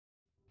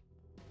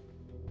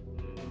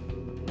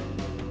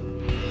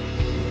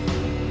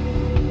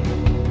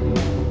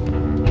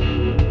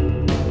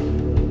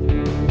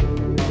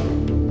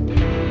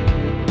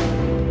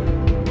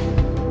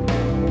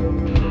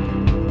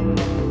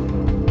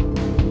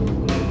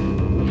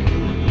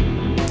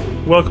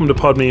Welcome to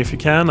Pod Me If You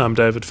Can. I'm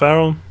David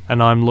Farrell.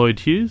 And I'm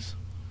Lloyd Hughes.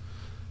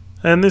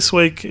 And this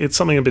week, it's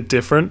something a bit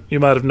different. You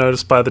might have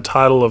noticed by the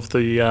title of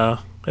the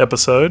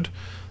episode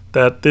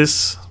that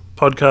this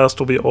podcast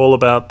will be all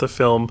about the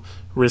film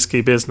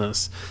Risky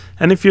Business.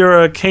 And if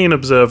you're a keen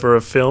observer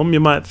of film, you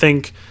might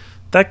think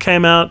that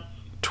came out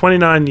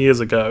 29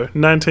 years ago,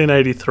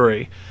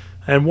 1983.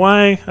 And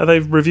why are they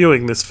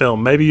reviewing this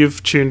film? Maybe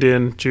you've tuned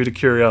in due to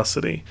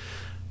curiosity.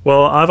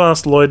 Well, I've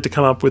asked Lloyd to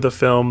come up with a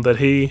film that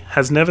he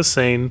has never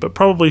seen, but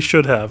probably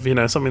should have,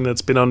 something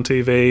that's been on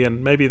TV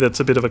and maybe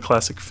that's a bit of a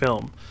classic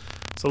film.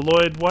 So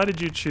Lloyd, why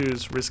did you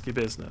choose Risky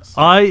Business?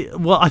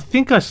 I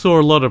think I saw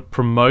a lot of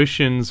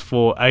promotions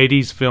for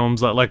 80s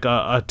films, like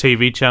a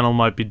TV channel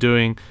might be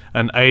doing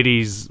an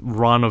 80s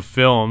run of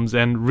films,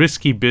 and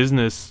Risky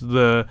Business,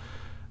 the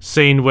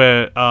scene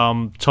where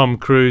Tom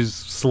Cruise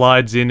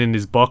slides in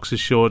his boxer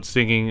shorts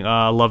singing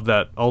I love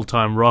that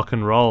old-time rock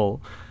and roll.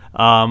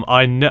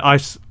 I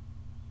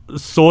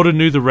sort of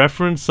knew the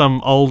reference,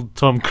 some old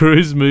Tom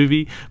Cruise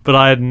movie, but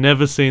I had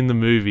never seen the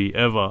movie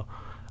ever.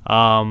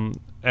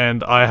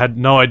 And I had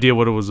no idea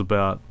what it was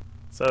about.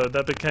 So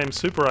that became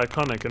super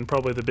iconic and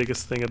probably the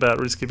biggest thing about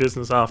Risky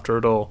Business after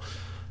it all.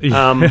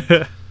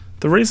 The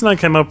reason I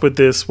came up with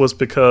this was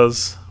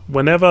because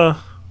whenever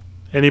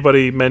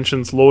anybody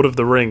mentions Lord of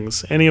the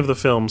Rings, any of the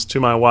films, to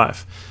my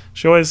wife,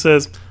 she always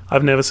says,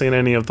 I've never seen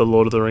any of the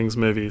Lord of the Rings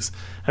movies.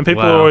 And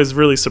people are always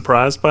really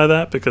surprised by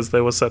that because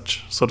they were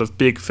such sort of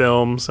big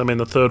films. I mean,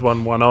 the third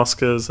one won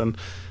Oscars and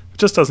it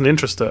just doesn't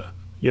interest her,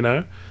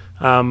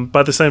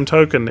 By the same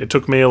token, it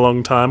took me a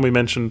long time. We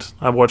mentioned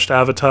I watched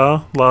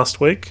Avatar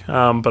last week,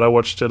 but I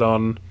watched it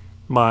on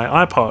my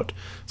iPod.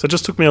 So it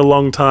just took me a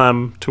long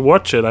time to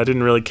watch it. I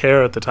didn't really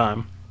care at the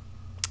time,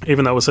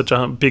 even though it was such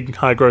a big,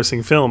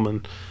 high-grossing film,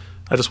 and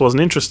I just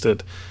wasn't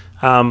interested.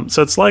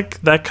 So it's like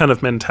that kind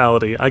of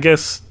mentality. I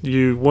guess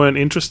you weren't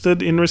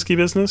interested in Risky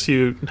Business?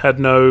 You had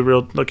no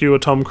real... you were a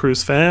Tom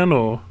Cruise fan,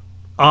 or...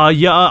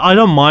 Yeah, I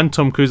don't mind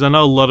Tom Cruise. I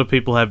know a lot of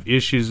people have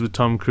issues with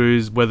Tom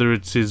Cruise, whether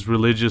it's his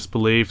religious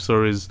beliefs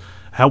or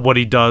what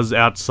he does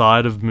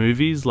outside of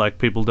movies, like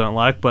people don't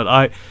like.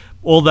 But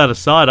all that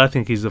aside, I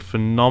think he's a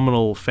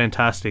phenomenal,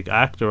 fantastic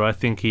actor. I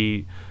think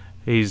he's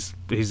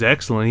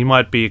excellent. He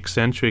might be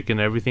eccentric and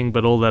everything,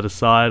 but all that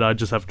aside, I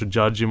just have to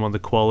judge him on the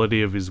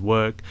quality of his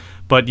work.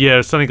 But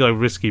yeah, something like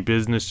Risky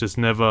Business just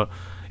never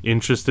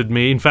interested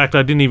me. In fact,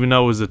 I didn't even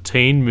know it was a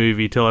teen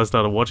movie till I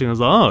started watching. I was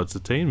like, oh, it's a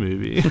teen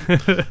movie.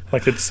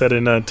 Like it's set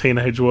in a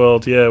teenage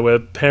world, where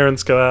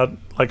parents go out,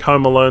 like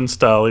Home Alone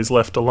style. He's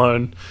left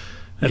alone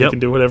and he can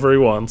do whatever he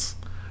wants.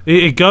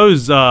 It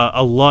goes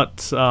a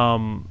lot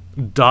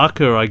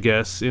darker, I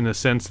guess, in a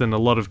sense, than a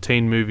lot of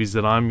teen movies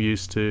that I'm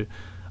used to.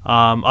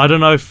 I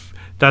don't know if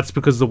that's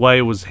because the way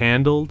it was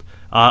handled.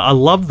 I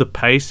love the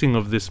pacing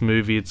of this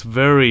movie. It's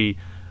very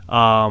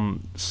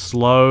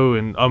slow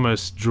and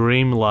almost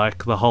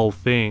dreamlike, the whole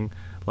thing.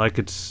 Like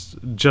it's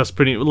just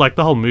pretty, like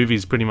the whole movie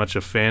is pretty much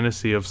a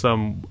fantasy of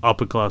some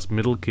upper class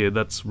middle kid.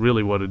 That's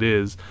really what it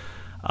is.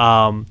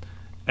 And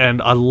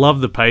I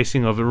love the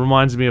pacing of it. It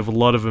reminds me of a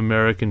lot of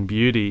American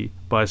Beauty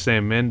by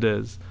Sam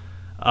Mendes.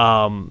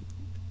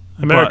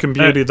 American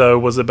Beauty, though,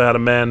 was about a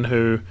man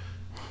who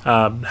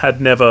had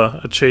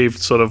never achieved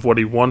sort of what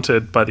he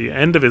wanted by the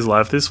end of his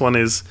life. This one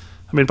is,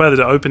 by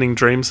the opening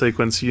dream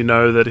sequence,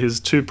 that his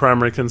two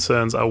primary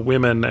concerns are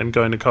women and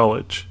going to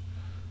college.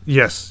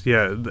 Yes,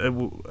 yeah.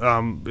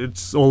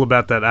 It's all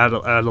about that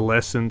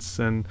adolescence,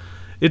 and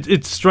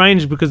it's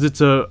strange because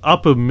it's a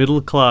upper middle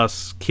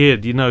class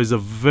kid. He's a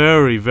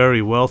very,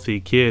 very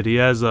wealthy kid. He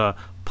has a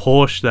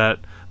Porsche that,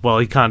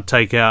 he can't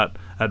take out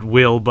at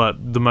will,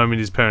 but the moment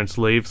his parents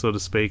leave, so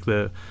to speak,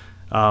 the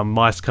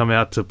mice come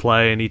out to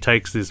play, and he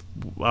takes this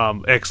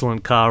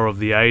excellent car of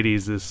the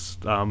 80s, this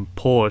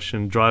Porsche,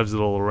 and drives it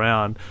all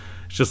around.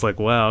 It's just like,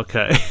 wow,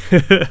 okay.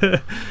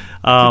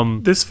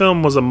 This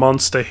film was a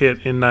monster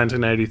hit in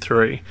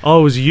 1983.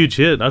 Oh, it was a huge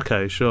hit.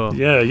 Okay, sure.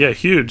 Yeah,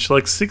 huge.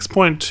 Like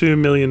 $6.2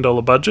 million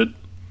budget.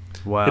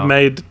 Wow. It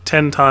made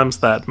 10 times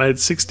that. Made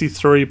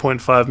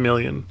 $63.5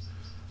 million.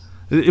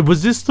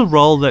 Was this the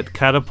role that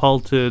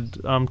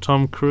catapulted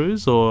Tom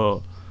Cruise,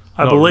 or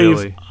I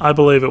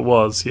believe it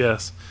was,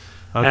 yes.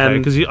 Okay,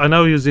 because I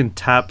know he was in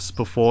Taps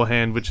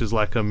beforehand, which is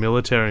like a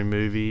military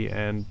movie,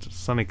 and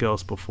something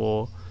else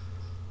before.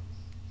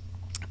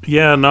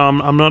 Yeah, no,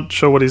 I'm not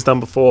sure what he's done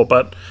before,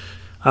 but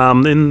I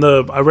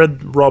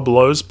read Rob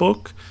Lowe's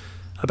book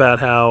about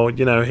how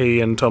he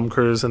and Tom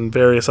Cruise and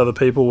various other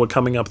people were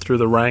coming up through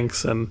the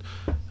ranks, and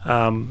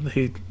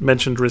he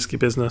mentioned Risky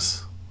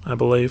Business, I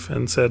believe,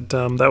 and said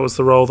that was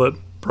the role that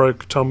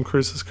broke Tom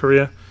Cruise's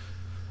career.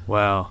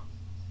 Wow.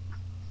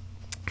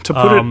 To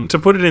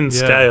put it in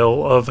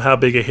scale of how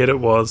big a hit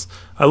it was,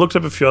 I looked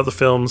up a few other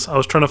films. I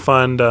was trying to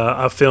find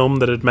a film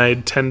that had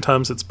made 10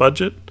 times its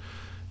budget,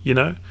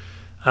 For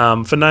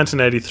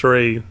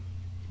 1983,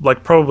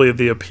 probably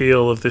the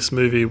appeal of this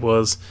movie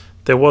was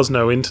there was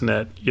no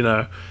internet,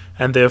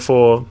 and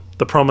therefore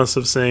the promise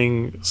of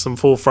seeing some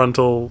full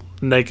frontal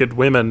naked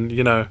women,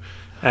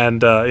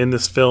 and in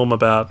this film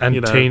about...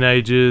 And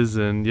teenagers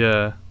and,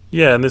 yeah.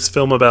 Yeah, and this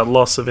film about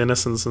loss of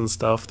innocence and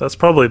stuff, that's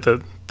probably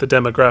the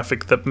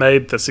demographic that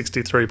made the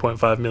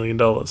 $63.5 million.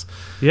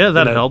 Yeah,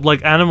 that helped.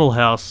 Like Animal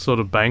House sort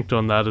of banked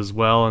on that as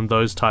well, and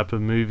those type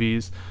of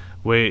movies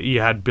where you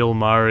had Bill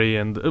Murray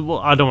and, well,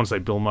 I don't want to say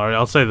Bill Murray,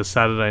 I'll say the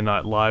Saturday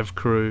Night Live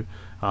crew,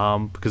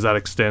 because that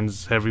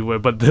extends everywhere.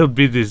 But there'll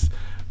be this,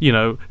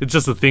 it's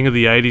just a thing of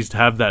the 80s to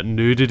have that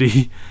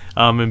nudity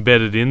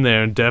embedded in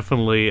there, and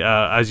definitely,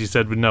 as you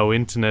said, with no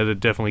internet, it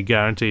definitely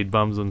guaranteed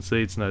bums on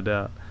seats, no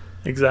doubt.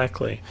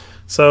 Exactly.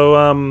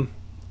 So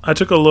I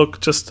took a look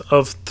just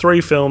of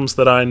 3 films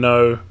that I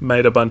know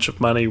made a bunch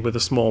of money with a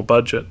small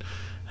budget,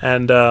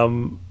 and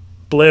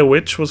Blair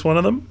Witch was one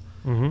of them.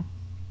 Mm-hmm.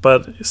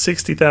 But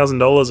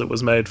 $60,000 it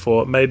was made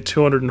for. It made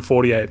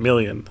 $248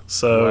 million.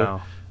 So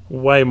wow.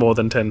 Way more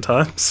than 10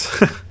 times.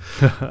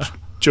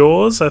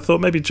 Jaws, I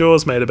thought maybe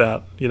Jaws made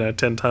about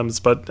 10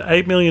 times, but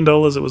 $8 million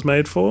it was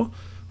made for.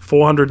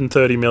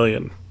 $430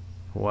 million.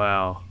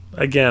 Wow.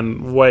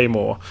 Again, way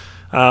more.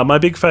 My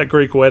Big Fat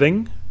Greek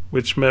Wedding,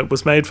 which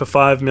was made for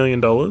 $5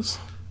 million,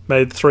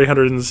 made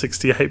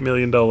 $368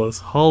 million.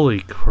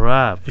 Holy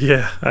crap.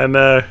 Yeah, I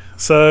know.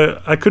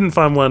 So I couldn't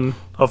find one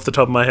off the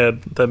top of my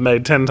head that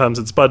made 10 times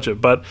its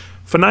budget, but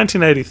for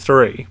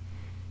 1983,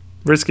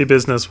 Risky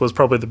Business was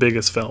probably the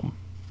biggest film.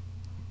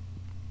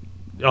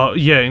 Oh,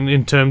 yeah,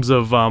 in terms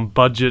of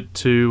budget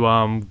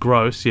to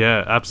gross,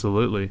 yeah,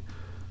 absolutely.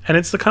 And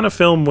it's the kind of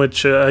film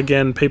which,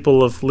 again,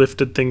 people have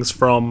lifted things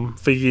from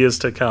for years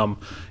to come.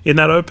 In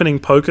that opening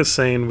poker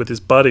scene with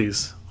his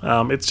buddies,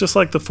 it's just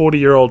like the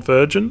 40-Year-Old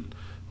Virgin,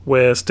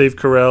 where Steve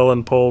Carell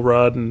and Paul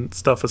Rudd and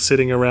stuff are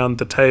sitting around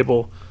the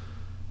table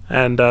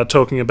and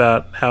talking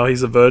about how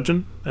he's a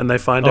virgin, and they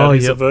find out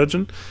he's a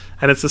virgin.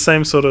 And it's the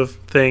same sort of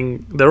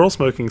thing. They're all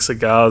smoking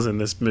cigars in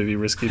this movie,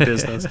 Risky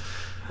Business,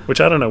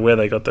 which I don't know where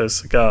they got those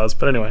cigars,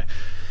 but anyway.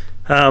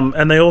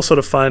 And they all sort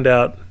of find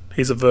out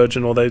he's a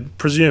virgin, or they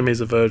presume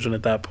he's a virgin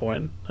at that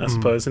point, I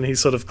suppose, and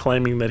he's sort of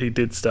claiming that he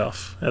did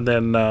stuff. And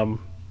then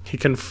he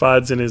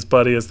confides in his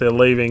buddy as they're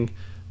leaving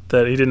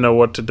that he didn't know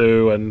what to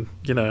do, and,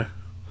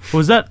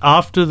 Was that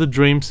after the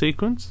dream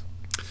sequence?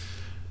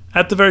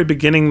 At the very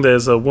beginning,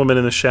 there's a woman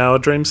in the shower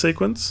dream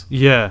sequence.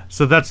 Yeah,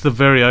 so that's the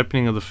very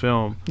opening of the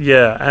film.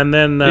 Yeah, and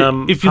then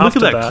if you look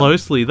at that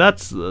closely,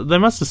 they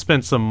must have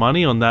spent some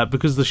money on that,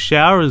 because the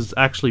shower is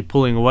actually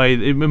pulling away.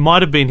 It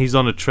might have been he's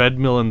on a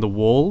treadmill and the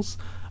walls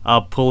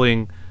are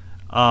pulling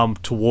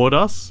toward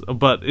us,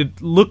 but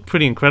it looked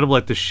pretty incredible.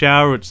 Like the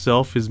shower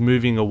itself is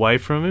moving away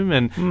from him,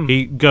 and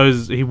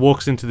he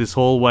walks into this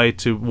hallway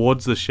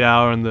towards the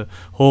shower, and the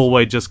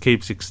hallway just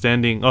keeps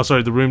extending. Oh,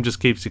 sorry, the room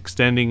just keeps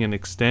extending and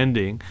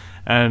extending,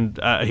 and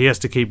he has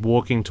to keep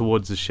walking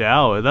towards the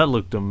shower. That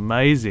looked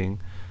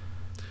amazing.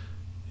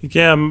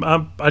 Yeah,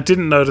 I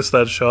didn't notice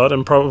that shot,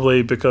 and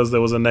probably because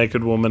there was a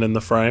naked woman in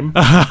the frame.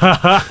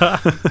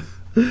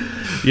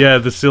 Yeah,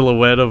 the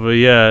silhouette of her.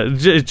 Yeah,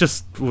 it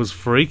just was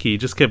freaky. It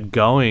just kept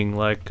going.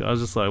 Like, I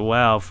was just like,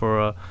 wow,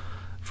 for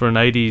an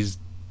 80s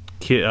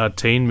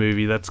teen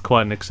movie, that's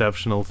quite an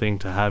exceptional thing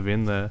to have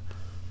in there.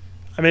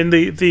 I mean,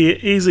 the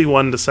easy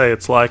one to say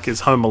it's like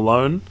is Home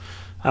Alone,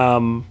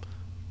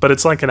 but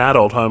it's like an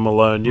adult Home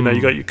Alone.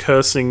 You got your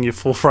cursing, your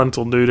full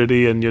frontal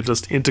nudity, and you're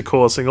just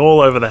intercoursing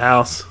all over the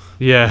house.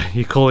 Yeah,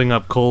 you're calling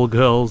up call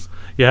girls.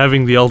 You're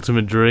having the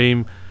ultimate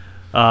dream.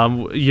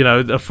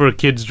 For a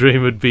kid's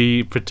dream would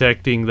be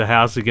protecting the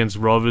house against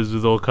robbers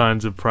with all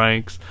kinds of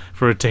pranks.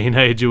 For a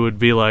teenager would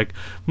be like,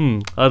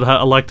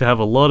 I'd like to have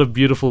a lot of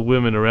beautiful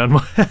women around my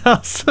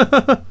house.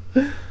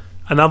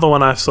 Another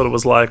one I sort of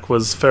was like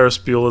was Ferris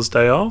Bueller's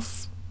Day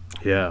Off.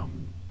 Yeah.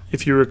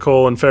 If you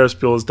recall, in Ferris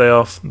Bueller's Day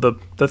Off,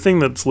 the thing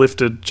that's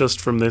lifted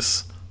just from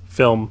this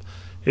film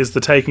is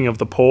the taking of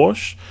the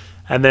Porsche,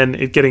 and then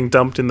it getting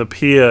dumped in the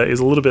pier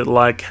is a little bit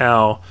like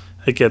how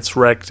it gets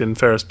wrecked in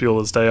Ferris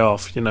Bueller's Day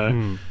Off,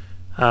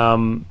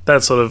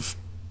 that sort of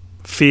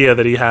fear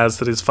that he has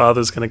that his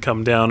father's going to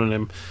come down on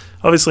him.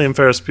 Obviously in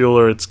Ferris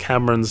Bueller it's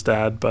Cameron's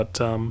dad, but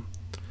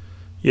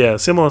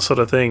similar sort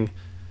of thing.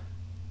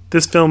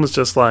 This film has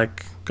just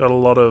like got a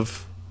lot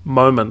of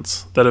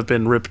moments that have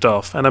been ripped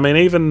off. And I mean,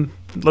 even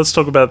let's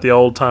talk about the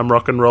old time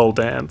rock and roll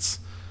dance.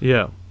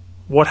 Yeah.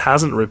 What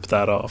hasn't ripped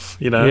that off,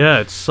 Yeah,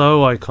 it's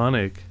so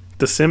iconic.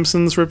 The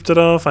Simpsons ripped it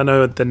off. I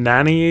know The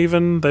Nanny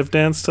even, they've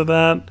danced to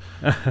that.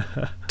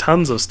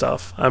 Tons of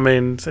stuff. I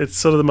mean, it's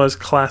sort of the most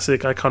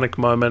classic, iconic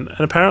moment. And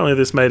apparently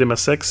this made him a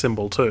sex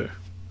symbol too.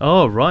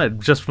 Oh, right.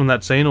 Just from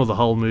that scene or the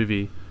whole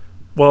movie?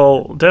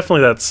 Well,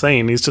 definitely that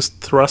scene. He's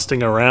just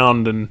thrusting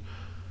around and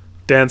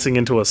dancing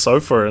into a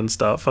sofa and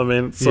stuff. I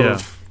mean, it's sort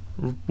of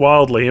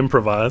wildly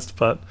improvised,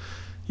 but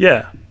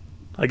yeah,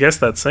 I guess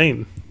that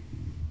scene.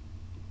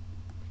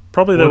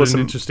 Probably there was an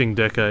interesting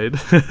decade.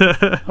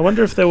 I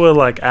wonder if there were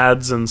like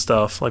ads and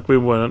stuff. Like we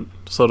weren't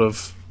sort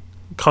of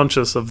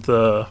conscious of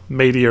the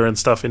media and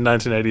stuff in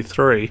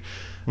 1983.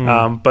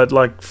 But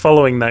like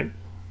following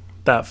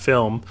that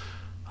film,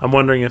 I'm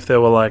wondering if there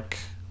were like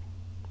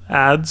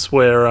ads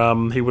where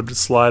he would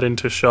slide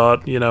into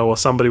shot, or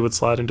somebody would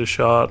slide into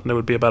shot, and it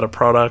would be about a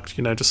product,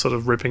 just sort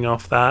of ripping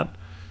off that.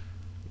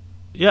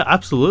 Yeah,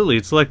 absolutely.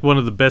 It's like one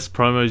of the best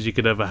promos you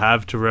could ever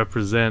have to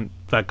represent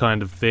that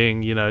kind of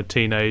thing, you know,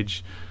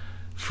 teenage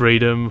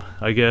freedom,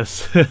 I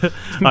guess.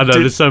 I know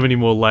there's so many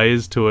more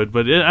layers to it,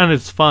 and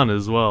it's fun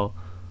as well.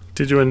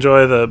 Did you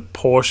enjoy the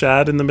Porsche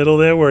ad in the middle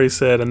there where he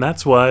said, and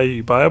that's why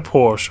you buy a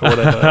Porsche or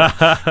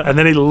whatever? And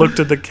then he looked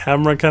at the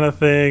camera kind of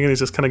thing and he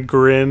just kind of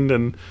grinned.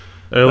 And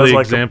early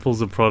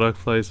examples of product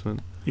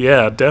placement.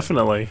 Yeah,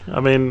 definitely. I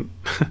mean,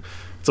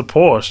 it's a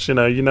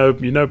Porsche, you know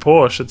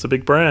Porsche, it's a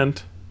big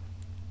brand.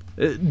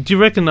 Do you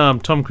reckon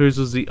Tom Cruise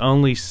was the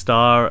only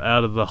star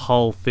out of the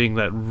whole thing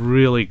that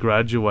really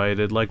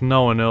graduated? Like,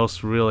 no one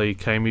else really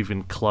came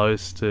even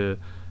close to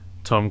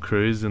Tom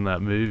Cruise in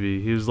that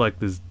movie. He was like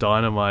this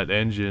dynamite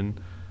engine,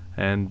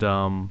 and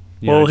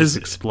just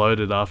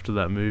exploded after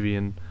that movie,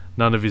 and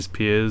none of his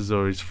peers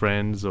or his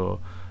friends or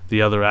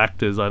the other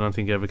actors, I don't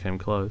think, ever came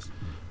close.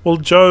 Well,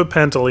 Joe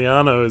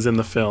Pantoliano is in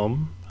the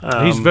film.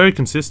 He's very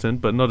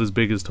consistent, but not as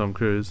big as Tom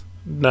Cruise.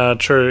 Nah,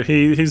 true.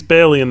 He's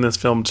barely in this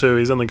film too.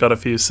 He's only got a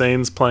few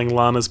scenes playing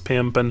Lana's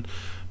pimp, and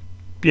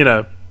you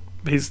know,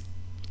 he's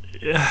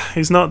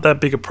not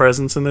that big a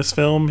presence in this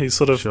film. He's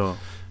sort of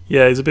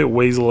he's a bit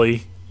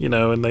weaselly,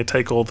 and they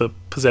take all the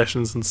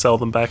possessions and sell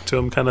them back to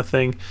him, kind of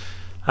thing.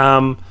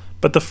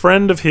 But the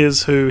friend of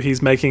his who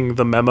he's making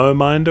the memo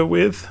minder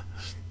with,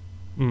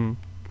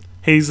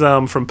 he's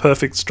from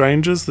Perfect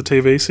Strangers, the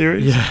TV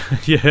series.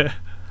 Yeah.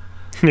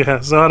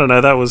 Yeah, so I don't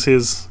know. That was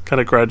his kind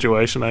of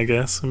graduation, I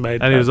guess. And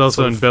he was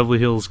also in Beverly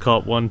Hills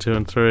Cop 1, 2,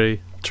 and 3.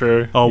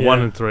 True. Oh, yeah. 1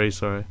 and 3,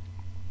 sorry.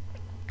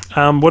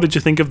 What did you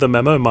think of the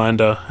memo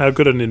minder? How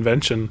good an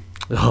invention.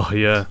 Oh,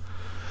 yeah.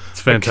 It's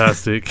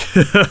fantastic.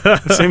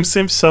 It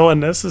seems so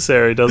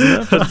unnecessary,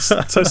 doesn't it? But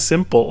it's so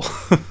simple.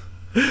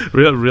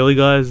 Really,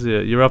 guys? Yeah,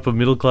 you're upper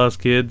middle class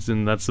kids,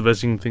 and that's the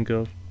best you can think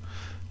of?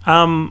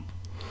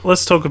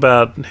 Let's talk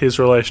about his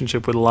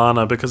relationship with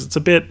Lana, because it's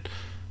a bit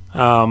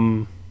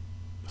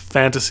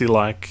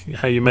fantasy-like,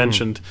 how you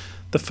mentioned.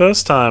 The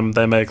first time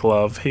they make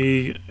love,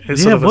 he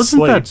is sort of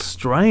asleep. Wasn't that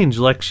strange?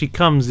 Like, she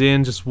comes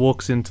in, just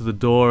walks into the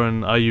door,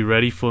 and are you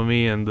ready for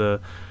me? And the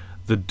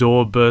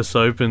door bursts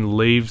open,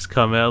 leaves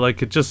come out.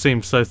 Like, it just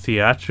seems so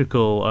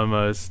theatrical,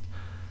 almost.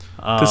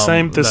 The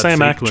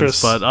same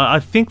actress. But I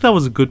think that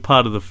was a good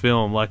part of the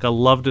film. Like, I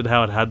loved it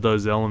how it had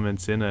those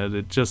elements in it.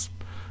 It just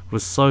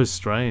was so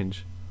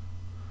strange.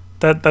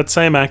 That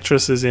same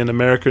actress is in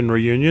American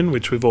Reunion,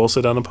 which we've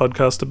also done a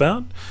podcast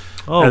about,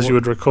 as you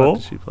would recall.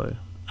 What did she play?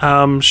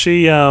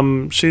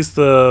 She's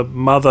the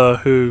mother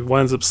who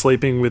winds up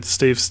sleeping with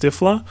Steve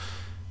Stifler,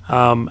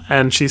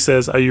 and she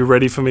says, "Are you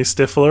ready for me,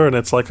 Stifler?" And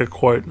it's like a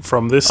quote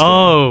from this film.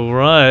 Oh,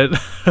 right.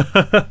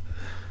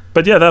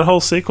 But yeah, that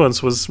whole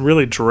sequence was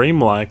really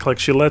dreamlike. Like,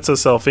 she lets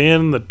herself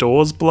in, the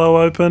doors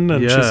blow open,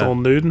 and she's all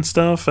nude and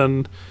stuff,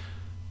 and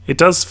it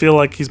does feel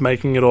like he's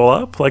making it all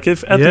up. Like,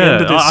 if at the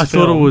end of this I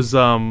film, thought it was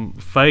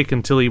fake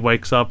until he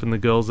wakes up and the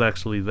girl's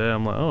actually there.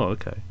 I'm like, oh,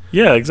 okay.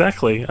 Yeah,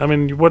 exactly. I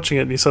mean, you're watching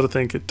it and you sort of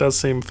think it does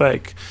seem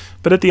fake.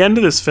 But at the end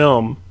of this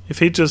film, if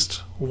he'd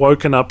just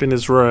woken up in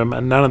his room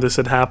and none of this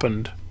had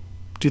happened,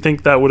 do you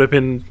think that would have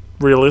been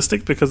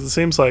realistic? Because it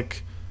seems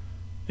like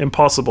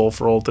impossible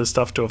for all this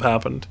stuff to have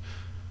happened.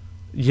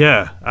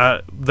 Yeah,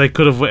 they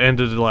could have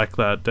ended it like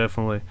that,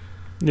 definitely.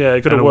 Yeah,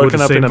 he could have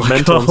woken up in a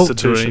mental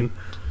institution.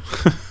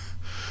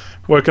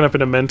 Woken up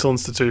in a mental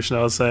institution,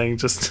 I was saying,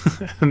 just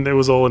and it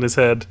was all in his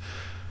head.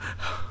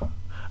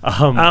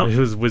 It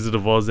was Wizard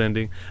of Oz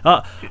ending.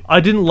 I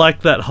didn't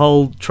like that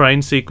whole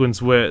train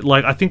sequence where,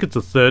 like, I think it's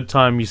the third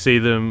time you see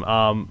them.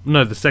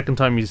 The second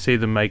time you see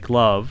them make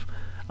love,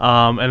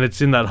 and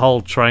it's in that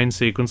whole train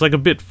sequence. Like, a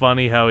bit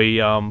funny how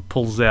he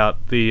pulls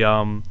out the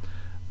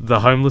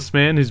homeless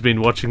man who's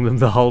been watching them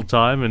the whole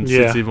time and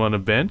sits him on a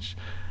bench.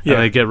 Yeah.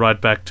 And they get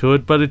right back to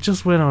it. But it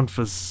just went on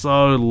for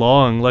so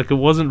long. Like, it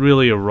wasn't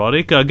really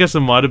erotic. I guess it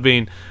might have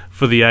been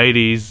for the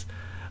 80s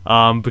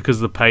because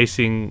the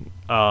pacing,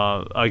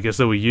 I guess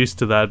they were used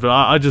to that. But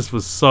I just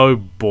was so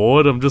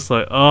bored. I'm just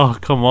like, oh,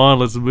 come on,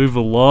 let's move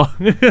along.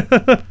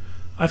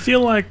 I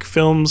feel like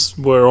films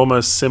were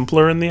almost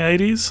simpler in the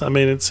 80s. I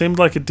mean, it seemed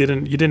like you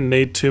didn't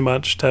need too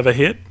much to have a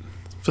hit.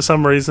 For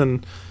some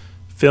reason,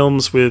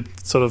 films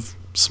with sort of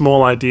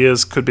small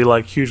ideas could be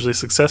like hugely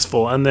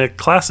successful, and they're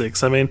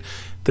classics. I mean,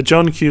 the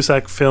John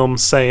Cusack film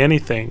Say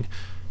Anything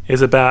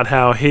is about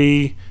how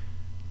he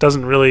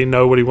doesn't really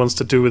know what he wants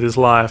to do with his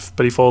life,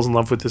 but he falls in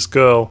love with this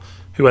girl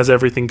who has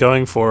everything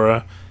going for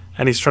her,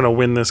 and he's trying to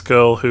win this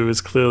girl who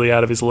is clearly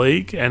out of his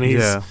league. And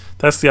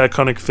that's the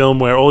iconic film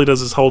where all he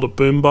does is hold a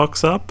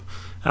boombox up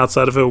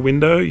outside of her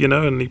window,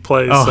 and he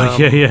plays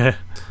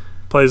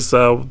plays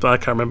I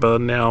can't remember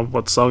now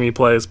what song he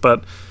plays,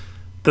 but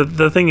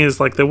the thing is,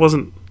 like, there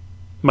wasn't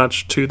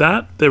much to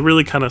that. They're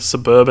really kind of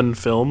suburban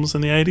films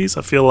in the 80s.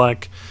 I feel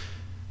like,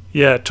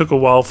 it took a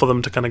while for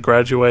them to kind of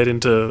graduate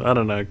into, I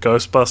don't know,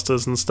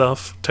 Ghostbusters and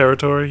stuff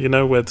territory,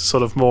 where it's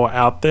sort of more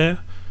out there.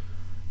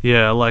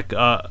 Yeah, like,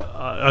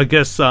 I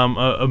guess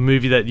a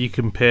movie that you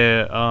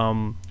compare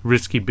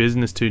Risky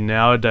Business to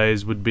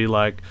nowadays would be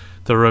like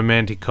the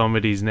romantic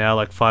comedies now,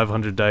 like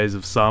 500 Days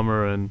of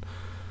Summer and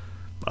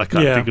I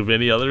can't Yeah. think of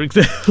any other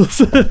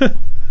examples.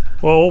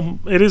 Well,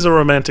 it is a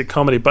romantic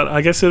comedy, but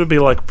I guess it would be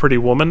like Pretty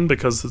Woman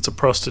because it's a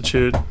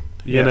prostitute,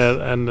 Yes.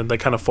 and they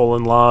kind of fall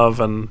in love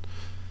and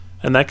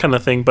that kind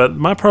of thing. But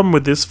my problem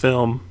with this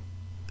film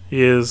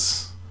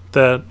is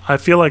that I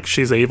feel like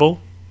she's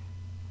evil.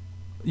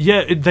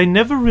 Yeah, they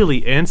never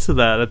really answer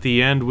that at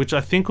the end, which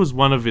I think was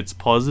one of its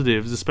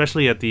positives,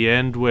 especially at the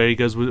end where he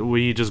goes, were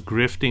you just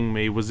grifting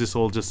me? Was this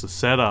all just a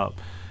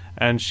setup?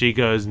 And she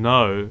goes,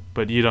 no,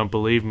 but you don't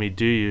believe me,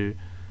 do you?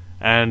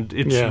 And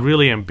it's Yeah.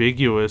 really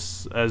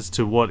ambiguous as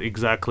to what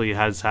exactly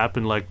has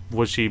happened. Like,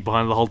 was she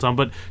behind the whole time?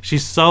 But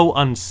she's so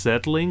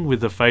unsettling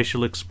with the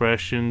facial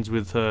expressions,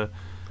 with her...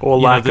 Or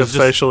you know, lack of there's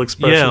just- facial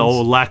expressions. Yeah,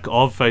 or lack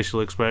of facial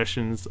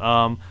expressions.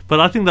 But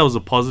I think that was a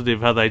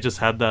positive, how they just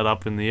had that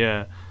up in the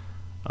air.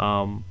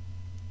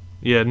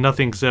 Yeah,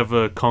 nothing's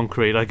ever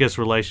concrete. I guess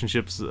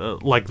relationships,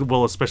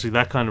 especially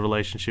that kind of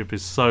relationship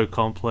is so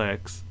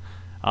complex.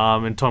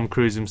 And Tom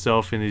Cruise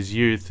himself in his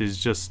youth is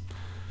just,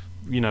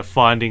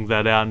 finding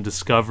that out and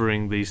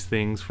discovering these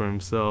things for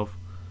himself.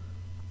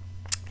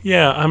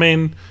 Yeah, I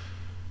mean,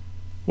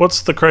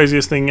 what's the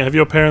craziest thing? Have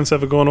your parents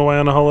ever gone away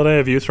on a holiday?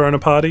 Have you thrown a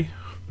party?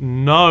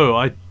 No,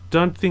 I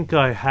don't think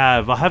I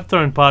have. I have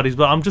thrown parties,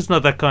 but I'm just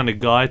not that kind of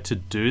guy to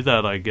do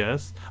that, I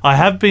guess. I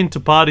have been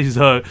to parties,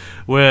 though,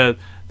 where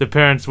the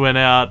parents went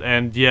out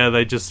and, yeah,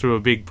 they just threw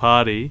a big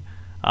party.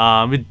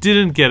 It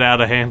didn't get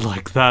out of hand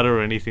like that or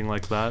anything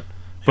like that.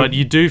 But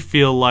you do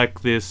feel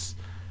like this,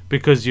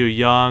 because you're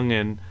young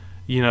and,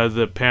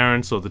 the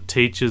parents or the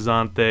teachers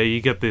aren't there,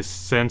 you get this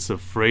sense of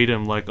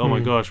freedom, like, oh my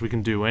gosh, we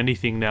can do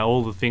anything now.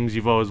 All the things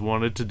you've always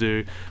wanted to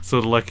do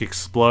sort of like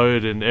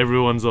explode and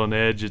everyone's on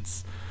edge.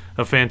 It's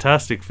a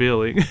fantastic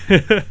feeling.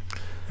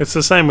 It's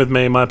the same with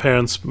me. My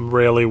parents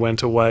rarely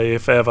went away,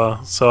 if ever,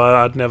 so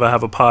I'd never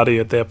have a party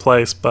at their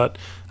place. But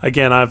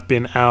again, I've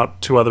been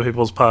out to other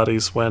people's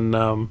parties when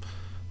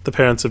the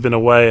parents have been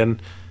away,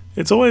 and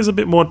it's always a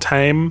bit more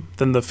tame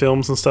than the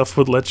films and stuff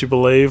would let you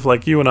believe.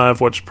 Like, you and I have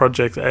watched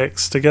Project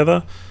X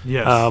together,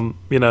 Yes.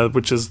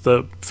 which is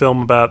the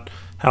film about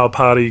how a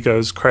party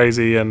goes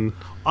crazy. And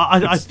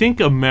I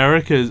think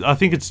I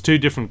think it's two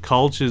different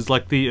cultures.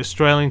 Like the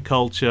Australian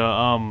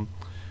culture,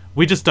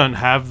 we just don't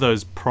have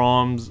those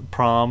proms.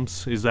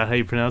 Is that how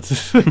you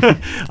pronounce it?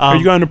 Are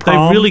you going to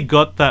prom? They really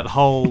got that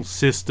whole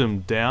system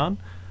down.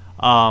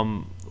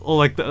 Or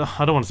like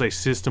I don't want to say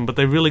system, but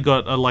they really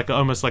got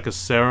almost like a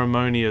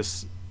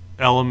ceremonious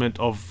element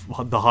of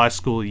the high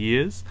school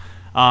years.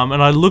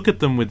 And I look at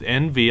them with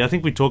envy. I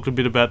think we talked a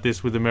bit about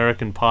this with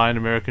American Pie and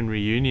American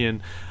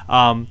Reunion.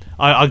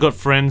 I got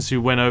friends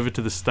who went over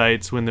to the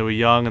States when they were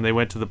young and they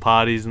went to the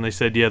parties and they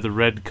said, yeah, the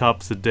red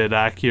cups are dead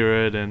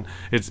accurate and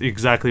it's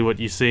exactly what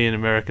you see in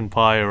American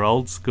Pie or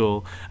Old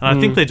School. And I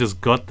think they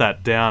just got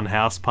that down,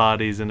 house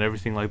parties and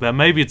everything like that.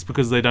 Maybe it's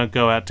because they don't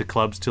go out to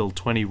clubs till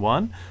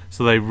 21,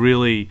 so they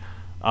really...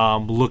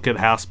 look at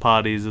house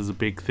parties as a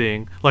big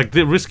thing. Like,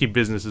 the Risky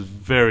Business is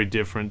very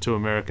different to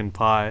American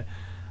Pie.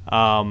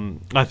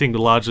 I think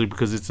largely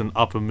because it's an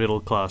upper middle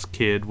class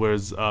kid,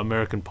 whereas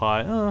American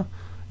Pie,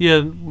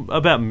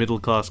 about middle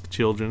class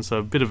children, so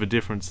a bit of a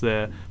difference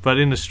there. But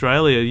in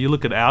Australia, you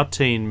look at our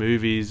teen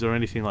movies or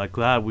anything like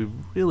that, we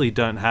really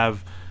don't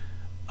have.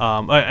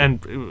 And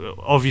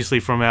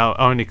obviously from our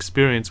own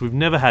experience, we've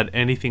never had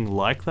anything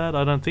like that.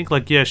 I don't think.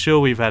 Like, yeah,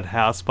 sure, we've had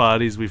house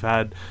parties, we've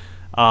had.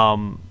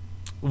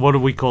 What do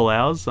we call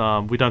ours?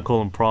 We don't call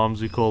them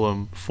proms, we call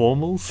them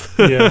formals.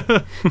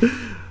 Yeah.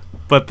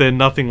 But they're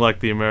nothing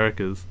like the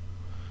Americas.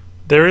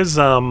 There is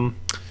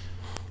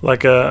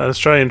like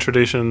Australian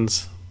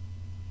traditions.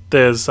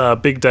 There's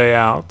Big Day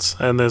Out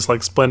and there's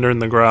like Splendor in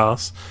the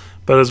Grass,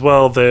 but as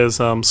well there's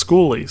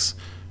schoolies.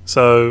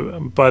 So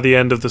by the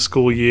end of the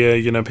school year,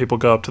 people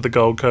go up to the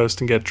Gold Coast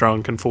and get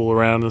drunk and fool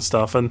around and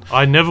stuff. And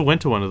I never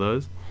went to one of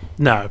those.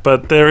 no,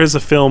 but there is a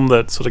film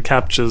that sort of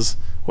captures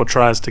or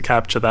tries to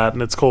capture that,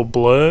 and it's called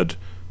Blurred,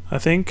 I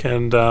think.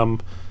 And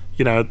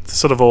it's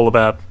sort of all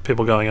about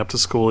people going up to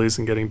schoolies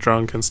and getting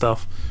drunk and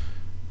stuff.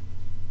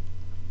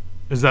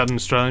 Is that an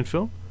Australian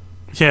film?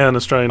 Yeah, an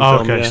Australian Oh,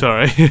 film. okay,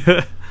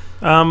 Yeah.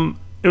 sorry.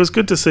 It was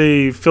good to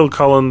see Phil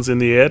Collins in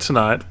the air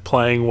tonight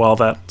playing while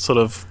that sort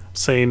of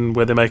scene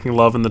where they're making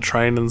love in the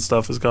train and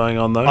stuff is going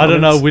on, though. I don't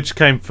know which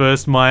came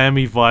first,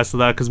 Miami Vice or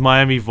that, because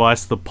Miami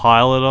Vice, the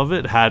pilot of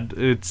it,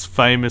 it's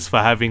famous for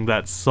having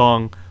that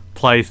song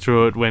play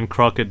through it when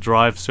Crockett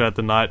drives throughout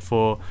the night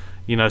for,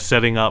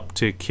 setting up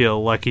to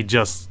kill. Like, he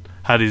just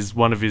had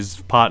one of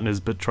his partners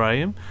betray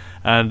him,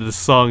 and the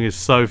song is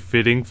so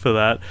fitting for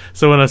that.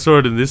 So when I saw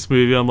it in this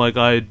movie, I'm like,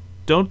 I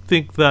don't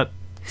think that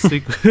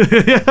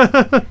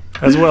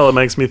As well, it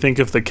makes me think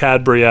of the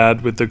Cadbury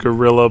ad with the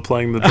gorilla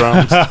playing the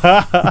drums.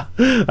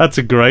 That's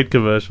a great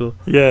commercial.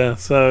 Yeah,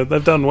 so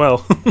they've done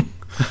well.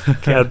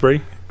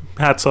 Cadbury.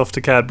 Hats off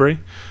to Cadbury.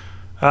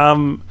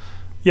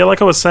 Yeah,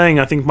 like I was saying,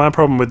 I think my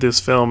problem with this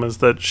film is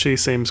that she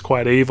seems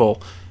quite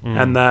evil,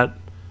 and that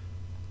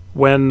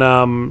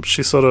when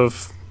she sort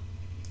of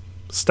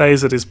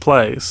stays at his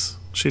place,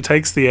 she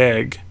takes the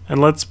egg,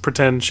 and let's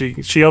pretend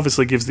she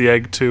obviously gives the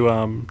egg to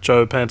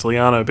Joe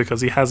Pantoliano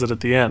because he has it at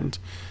the end.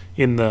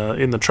 in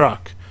the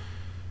truck,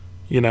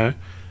 you know.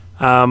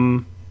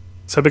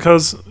 So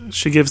because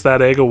she gives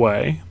that egg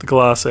away, the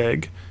glass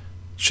egg,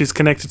 she's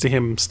connected to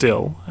him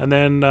still. And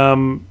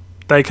then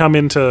they come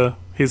into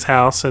his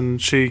house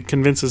and she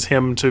convinces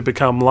him to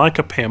become like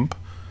a pimp,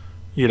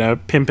 you know,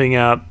 pimping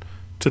out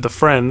to the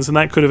friends. And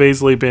that could have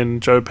easily been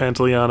Joe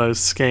Pantoliano's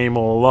scheme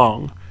all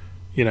along,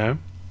 you know.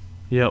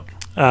 Yep.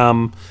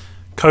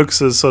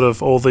 Coaxes sort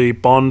of all the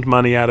Bond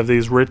money out of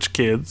these rich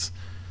kids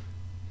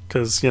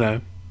because, you know,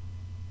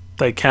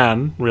 they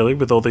can, really,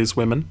 with all these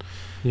women.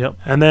 Yep.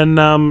 And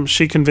then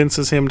she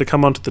convinces him to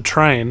come onto the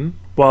train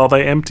while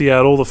they empty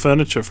out all the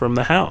furniture from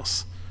the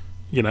house,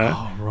 you know.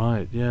 Oh,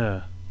 right,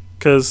 yeah.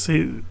 Because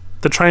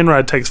the train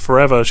ride takes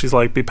forever. She's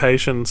like, be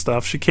patient and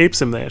stuff. She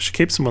keeps him there. She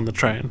keeps him on the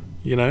train,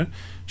 you know.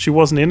 She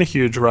wasn't in a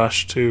huge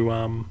rush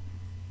to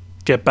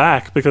get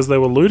back because they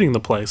were looting the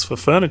place for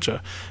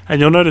furniture.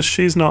 And you'll notice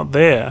she's not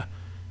there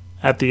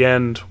at the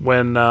end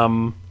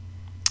when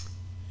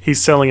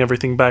he's selling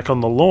everything back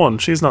on the lawn.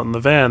 She's not in the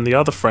van. The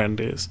other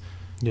friend is.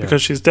 Yeah.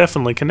 Because she's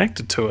definitely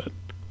connected to it.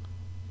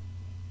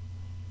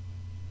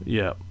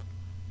 Yeah.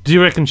 Do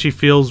you reckon she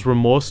feels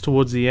remorse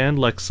towards the end?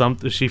 Like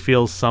she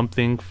feels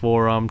something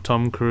for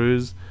Tom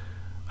Cruise?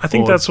 I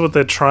think that's what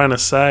they're trying to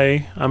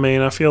say. I mean,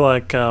 I feel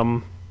like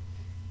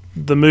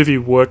the movie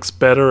works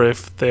better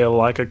if they're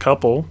like a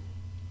couple.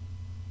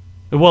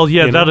 Well,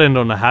 yeah, that'd end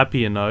on a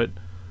happier note.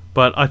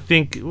 But I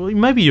think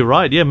maybe you're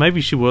right. Yeah,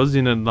 maybe she was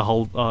in it the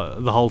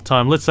whole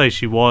time. Let's say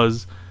she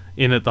was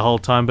in it the whole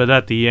time, but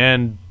at the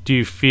end, do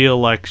you feel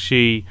like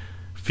she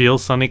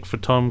feels something for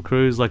Tom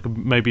Cruise, like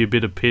maybe a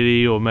bit of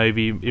pity, or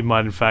maybe it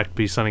might in fact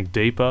be something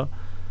deeper?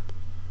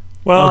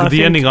 Well, like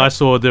the ending I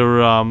saw,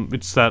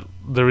 it's that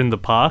they're in the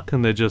park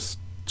and they're just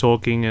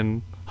talking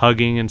and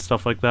hugging and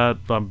stuff like that,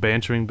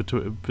 bantering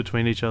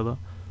between each other.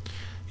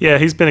 Yeah,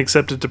 he's been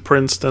accepted to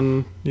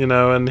Princeton, you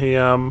know, and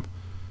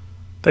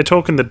they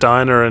talk in the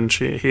diner, and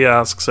he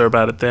asks her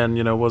about it. Then,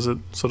 you know, was it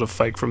sort of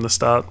fake from the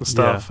start and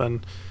stuff, yeah.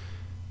 and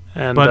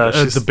but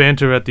the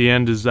banter at the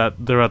end is that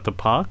they're at the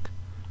park,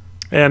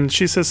 and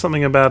she says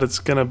something about it's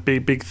going to be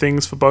big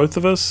things for both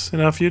of us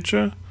in our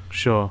future.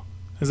 Sure,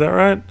 is that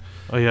right?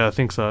 Oh yeah, I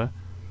think so.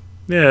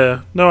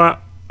 Yeah, no,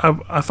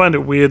 I find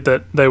it weird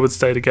that they would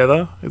stay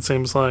together. It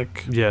seems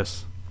like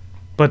yes,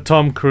 but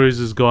Tom Cruise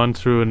has gone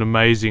through an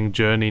amazing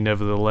journey,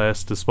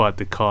 nevertheless, despite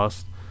the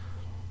cost.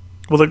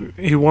 Well,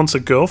 he wants a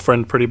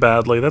girlfriend pretty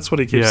badly. That's what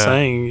he keeps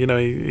saying. You know,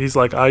 he's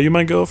like, "Are you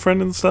my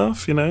girlfriend?" and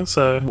stuff. You know,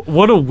 so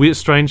what a weird,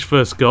 strange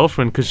first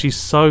girlfriend, because she's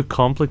so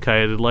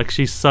complicated. Like,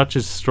 she's such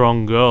a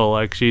strong girl.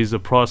 Like, she's a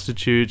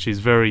prostitute. She's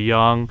very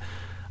young.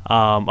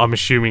 I'm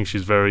assuming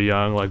she's very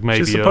young. Like,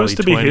 maybe she's supposed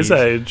to be 20s. his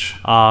age.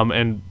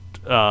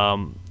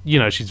 You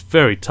know, she's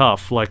very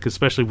tough. Like,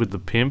 especially with the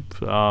pimp.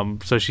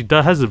 So she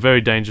has a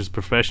very dangerous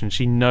profession.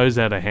 She knows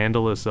how to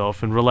handle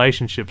herself, and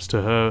relationships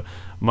to her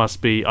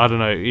must be, I don't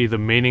know, either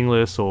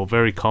meaningless or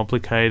very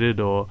complicated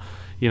or,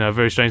 you know,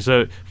 very strange.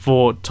 So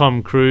for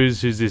Tom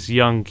Cruise, who's this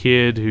young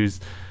kid who's,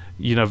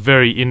 you know,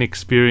 very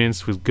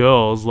inexperienced with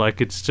girls,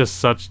 like, it's just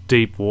such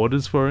deep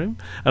waters for him.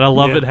 And I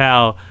love it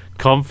how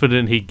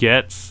confident he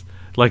gets.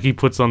 Like, he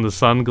puts on the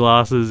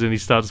sunglasses and he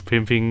starts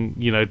pimping,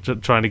 you know,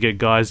 trying to get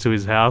guys to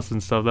his house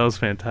and stuff. That was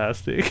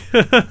fantastic.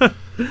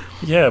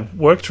 Yeah,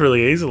 worked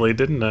really easily,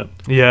 didn't it?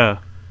 Yeah.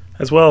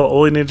 As well,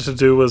 all he needed to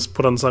do was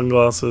put on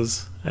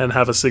sunglasses and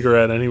have a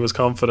cigarette, and he was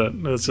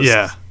confident. It was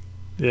just,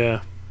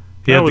 yeah.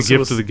 He had the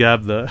gift of the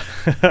gab, though.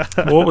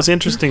 What was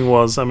interesting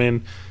was, I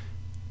mean,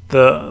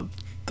 the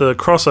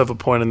crossover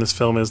point in this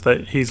film is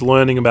that he's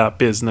learning about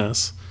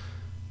business,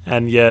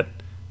 and yet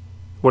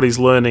what he's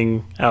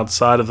learning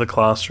outside of the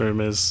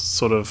classroom is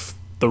sort of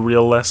the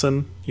real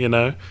lesson, you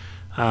know,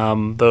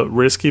 the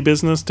risky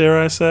business, dare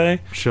I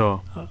say,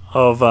 sure,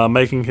 of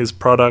making his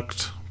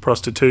product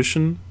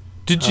prostitution.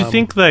 Did you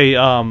think they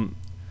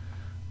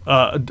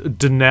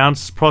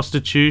denounced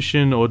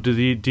prostitution, or do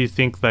you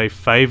think they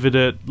favoured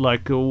it?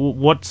 Like,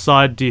 what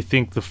side do you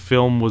think the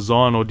film was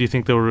on, or do you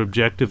think they were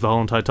objective the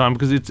whole entire time?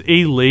 Because it's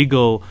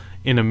illegal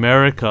in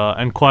America,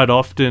 and quite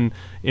often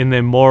in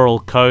their moral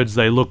codes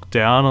they look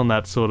down on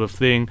that sort of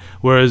thing,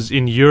 whereas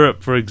in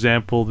Europe, for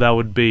example, that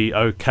would be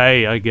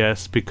okay, I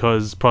guess,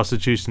 because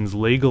prostitution's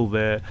legal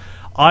there.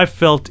 I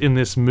felt in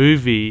this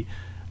movie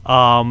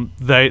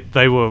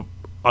they were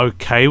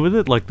okay with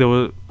it. Like, they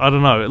were, I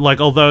don't know,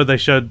 like, although they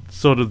showed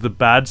sort of the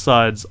bad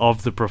sides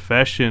of the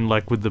profession,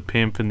 like with the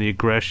pimp and the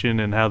aggression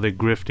and how they're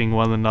grifting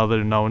one another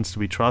and no one's to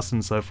be trusted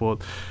and so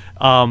forth.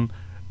 I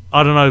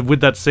don't know,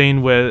 with that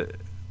scene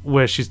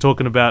where she's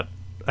talking about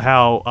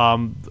how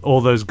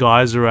all those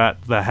guys are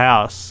at the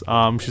house,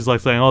 she's like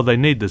saying, oh, they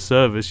need the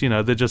service, you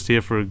know, they're just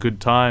here for a good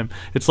time.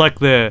 It's like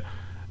they're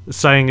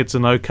saying it's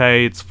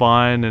it's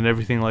fine and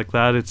everything like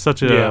that. It's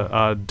such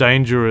a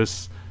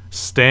dangerous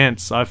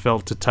stance, I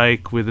felt, to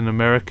take with an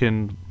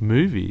American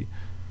movie.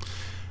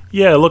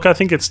 Yeah, look, I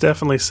think it's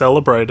definitely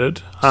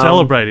celebrated.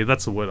 Celebrated,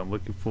 that's the word I'm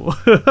looking for.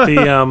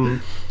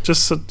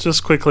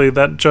 Just quickly,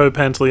 that Joe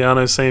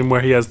Pantoliano scene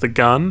where he has the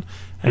gun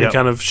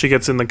and she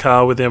gets in the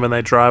car with him and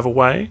they drive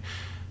away.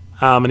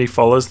 and he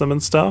follows them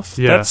and stuff.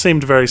 Yeah. That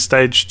seemed very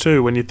staged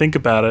too. When you think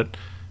about it,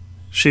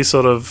 he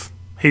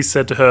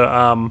said to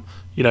her,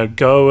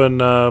 go and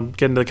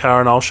get into the car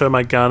and I'll show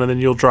my gun and then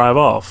you'll drive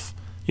off.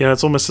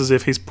 It's almost as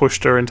if he's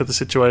pushed her into the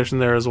situation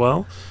there as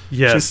well.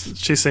 Yes.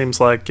 She seems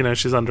like,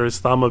 she's under his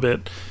thumb a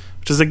bit,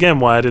 which is again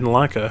why I didn't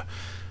like her.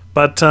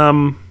 But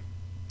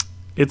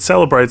it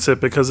celebrates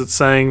it because it's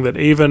saying that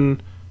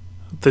even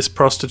this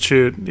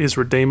prostitute is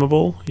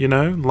redeemable.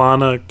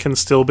 Lana can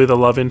still be the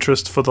love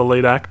interest for the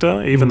lead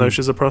actor, even though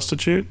she's a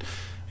prostitute.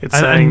 It's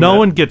saying and no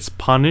one gets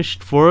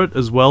punished for it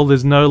as well.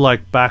 There's no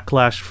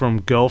backlash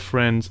from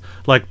girlfriends,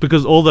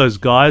 because all those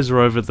guys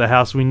are over at the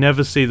house. We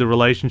never see the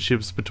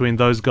relationships between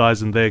those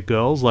guys and their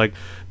girls.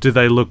 Do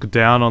they look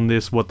down on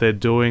this, what they're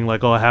doing?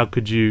 Oh, how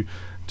could you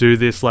do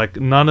this?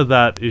 None of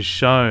that is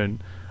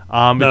shown.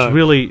 No. It's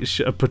really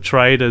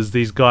portrayed as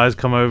these guys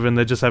come over and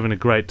they're just having a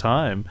great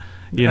time.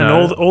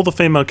 All the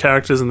female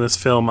characters in this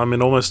film,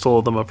 almost all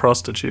of them are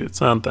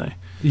prostitutes, aren't they?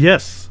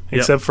 Yes,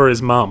 except for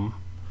his mum.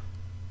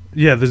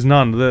 Yeah, there's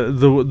none.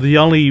 The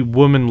only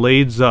woman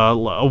leads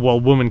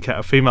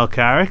female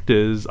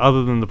characters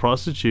other than the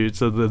prostitutes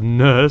are the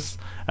nurse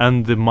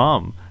and the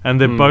mum,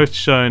 and they're both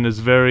shown as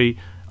very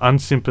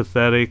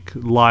unsympathetic,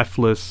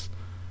 lifeless,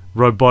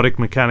 robotic,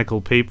 mechanical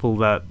people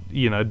that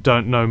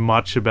don't know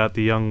much about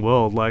the young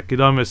world. It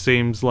almost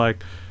seems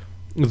like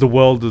the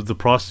world of the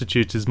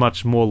prostitutes is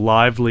much more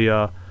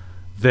livelier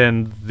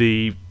than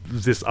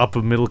this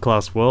upper middle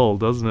class world,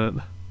 doesn't it?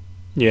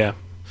 Yeah.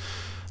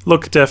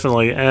 Look,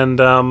 definitely. And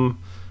the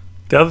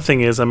other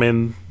thing is,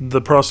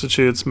 the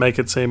prostitutes make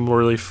it seem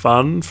really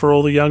fun for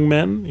all the young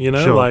men,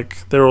 Sure.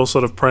 They're all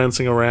sort of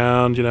prancing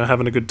around,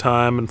 having a good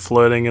time and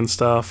flirting and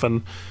stuff.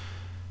 And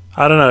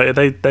I don't know,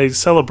 they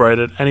celebrate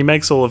it. And he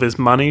makes all of his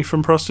money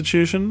from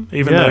prostitution,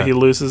 even though he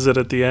loses it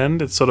at the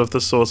end. It's sort of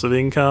the source of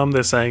income.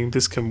 They're saying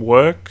this can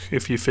work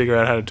if you figure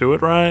out how to do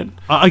it right.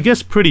 I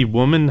guess Pretty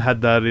Woman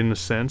had that in a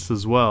sense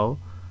as well.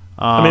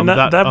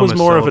 That was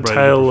more of a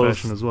tale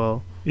of... as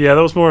well. Yeah,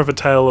 that was more of a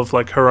tale of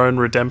her own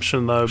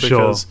redemption though,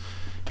 because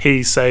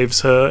he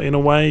saves her in a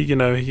way.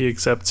 He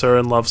accepts her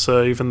and loves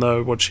her even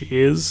though what she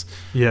is.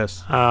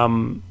 Yes.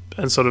 And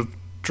sort of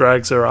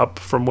drags her up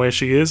from where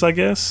she is, I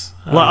guess.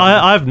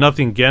 I have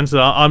nothing against it.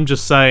 I'm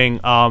just saying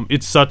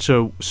it's such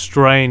a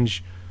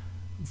strange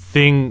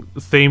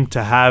theme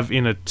to have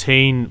in a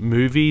teen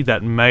movie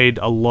that made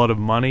a lot of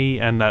money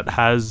and that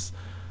has,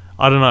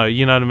 I don't know,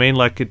 you know what I mean?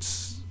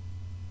 It's,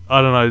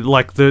 I don't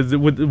know,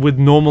 with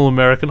normal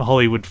American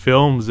Hollywood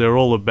films, they're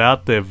all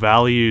about their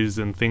values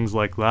and things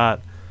like that.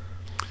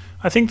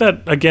 I think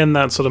that, again,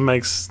 that sort of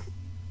makes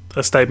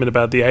a statement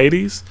about the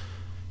 80s,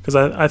 because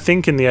I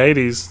think in the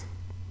 80s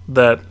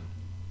that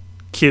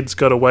kids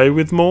got away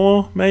with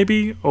more,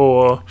 maybe,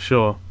 or...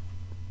 Sure.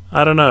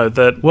 I don't know,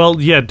 that...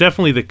 Well, yeah,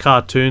 definitely the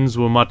cartoons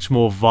were much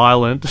more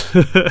violent.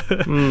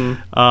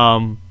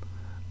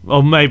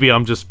 Or maybe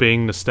I'm just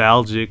being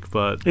nostalgic,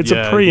 but... It's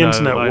a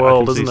pre-internet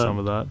world, I can isn't see it? some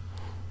of that.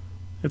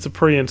 It's a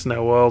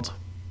pre-internet world.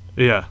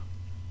 Yeah.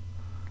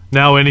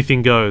 Now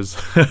anything goes.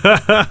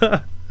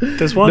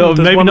 There's one... No, there's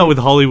maybe one, not with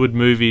Hollywood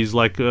movies,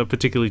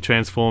 particularly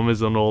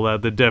Transformers and all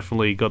that. They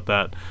definitely got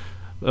that...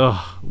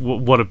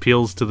 what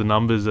appeals to the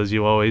numbers, as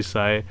you always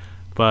say.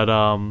 But,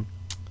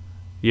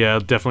 yeah,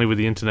 definitely with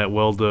the internet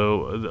world,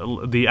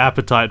 though, the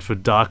appetite for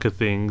darker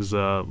things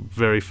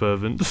very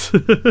fervent.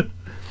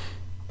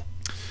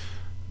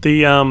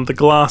 The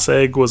glass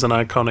egg was an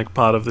iconic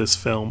part of this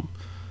film.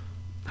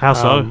 How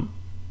so?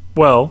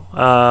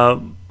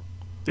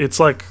 It's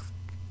like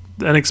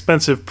an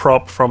expensive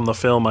prop from the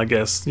film, I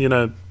guess.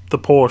 The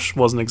Porsche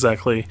wasn't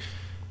exactly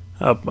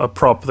a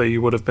prop that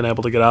you would have been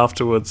able to get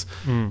afterwards.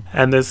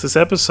 And there's this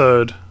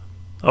episode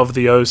of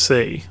the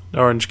OC,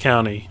 Orange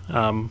County.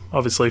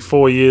 Obviously,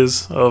 4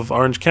 years of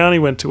Orange County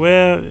went to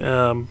air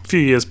a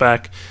few years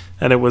back,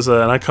 and it was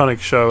an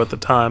iconic show at the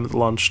time that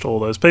launched all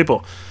those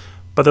people.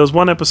 But there was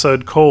one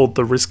episode called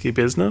The Risky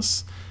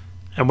Business,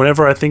 and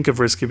whenever I think of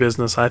Risky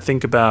Business, I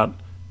think about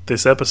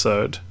this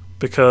episode,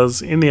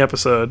 because in the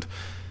episode,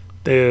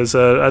 there's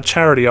a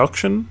charity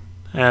auction,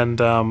 and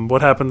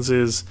what happens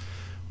is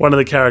one of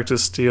the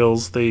characters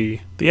steals the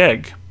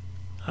egg,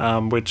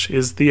 which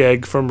is the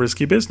egg from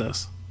Risky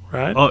Business,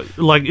 right? Oh,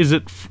 is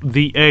it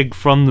the egg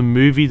from the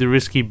movie The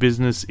Risky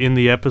Business in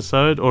the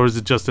episode, or is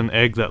it just an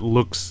egg that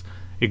looks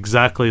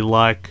exactly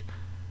like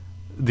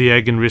the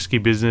egg in Risky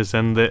Business,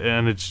 and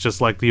it's just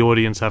the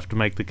audience have to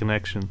make the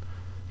connection?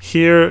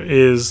 Here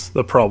is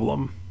the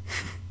problem.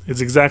 It's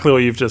exactly what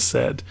you've just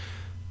said.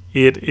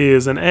 It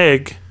is an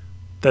egg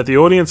that the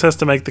audience has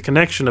to make the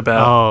connection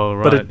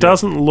about, but it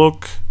doesn't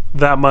look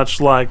that much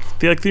like...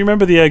 Do you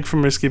remember the egg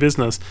from Risky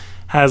Business?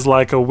 Has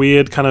a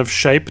weird kind of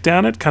shape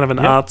down it, kind of an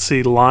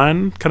artsy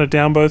line kind of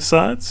down both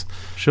sides.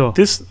 Sure.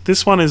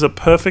 This one is a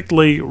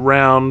perfectly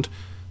round,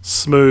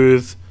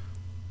 smooth,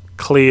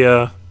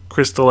 clear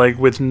crystal egg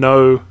with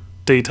no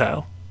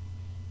detail.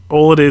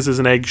 All it is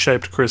an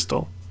egg-shaped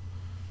crystal.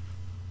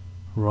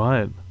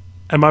 Right.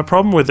 And my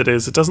problem with it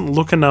is it doesn't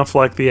look enough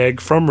like the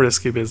egg from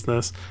Risky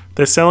Business.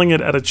 They're selling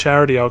it at a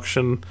charity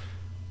auction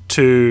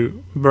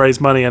to raise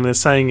money, and they're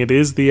saying it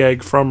is the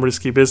egg from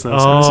Risky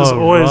Business. And this is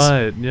always,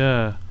 right,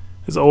 yeah.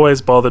 It's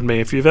always bothered me.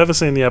 If you've ever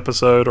seen the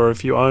episode, or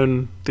if you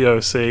own the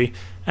OC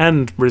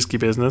and Risky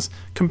Business,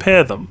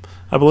 compare them.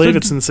 I believe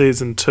it's in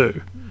season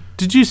 2.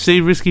 Did you see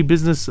Risky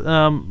Business at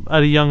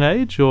a young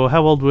age, or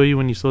how old were you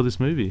when you saw this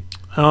movie?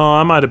 Oh,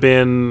 I might have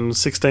been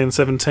 16,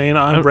 17.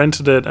 I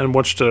rented it and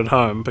watched it at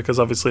home because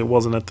obviously it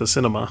wasn't at the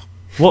cinema.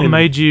 What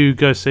made you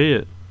go see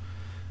it?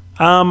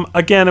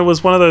 Again, it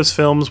was one of those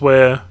films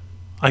where,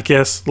 I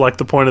guess, like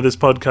the point of this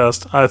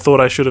podcast, I thought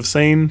I should have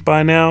seen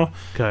by now,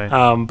 Okay.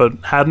 but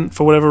hadn't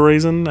for whatever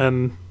reason,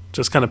 and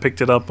just kind of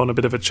picked it up on a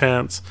bit of a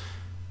chance.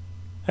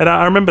 And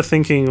I remember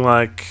thinking,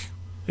 like,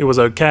 it was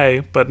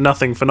okay, but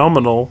nothing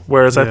phenomenal,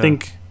 whereas I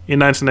think in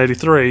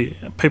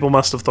 1983, people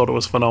must have thought it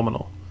was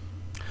phenomenal.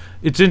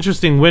 It's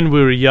interesting, when we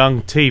were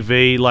young,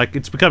 TV, like,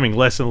 it's becoming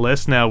less and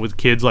less now with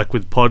kids, like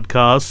with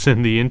podcasts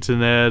and the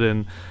internet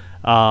and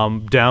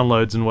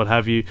downloads and what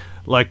have you.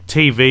 Like,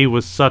 TV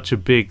was such a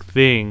big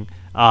thing.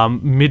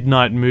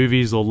 Midnight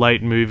movies or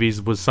late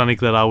movies was something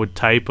that I would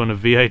tape on a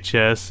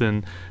VHS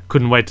and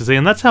couldn't wait to see.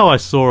 And that's how I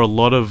saw a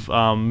lot of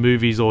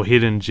movies or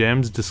hidden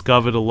gems,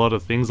 discovered a lot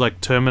of things.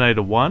 Like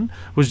Terminator 1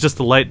 was just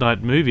a late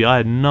night movie. I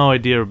had no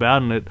idea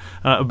about it,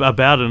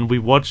 and we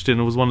watched it,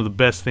 and it was one of the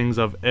best things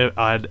I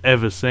had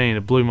ever seen.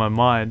 It blew my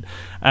mind.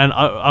 And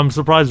I'm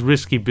surprised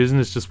Risky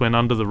Business just went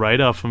under the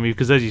radar for me,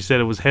 because as you said,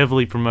 it was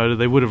heavily promoted.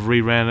 They would have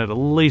reran it at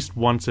least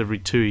once every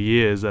 2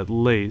 years at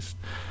least.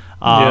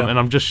 And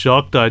I'm just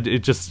shocked. It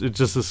just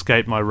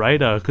escaped my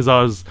radar, because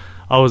I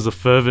was a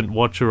fervent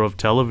watcher of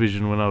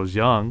television when I was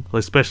young,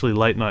 especially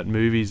late night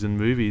movies and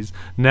movies.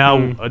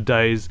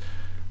 Nowadays,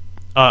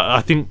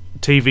 I think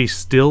TV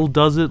still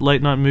does it,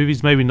 late night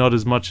movies, maybe not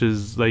as much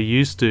as they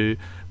used to,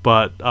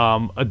 but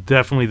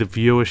definitely the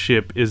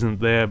viewership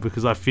isn't there,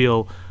 because I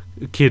feel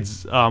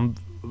kids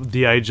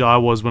the age I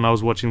was when I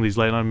was watching these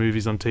late night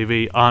movies on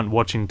TV aren't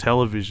watching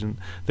television.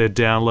 They're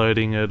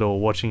downloading it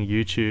or watching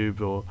YouTube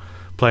or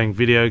playing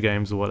video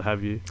games or what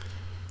have you.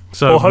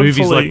 So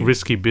movies like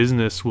Risky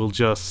Business will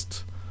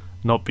just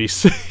not be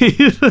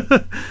seen.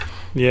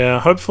 Yeah,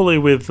 hopefully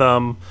with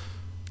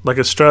like,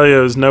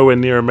 Australia is nowhere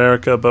near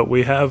America, but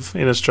we have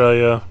in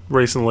Australia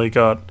recently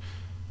got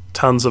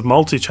tons of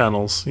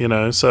multi-channels, you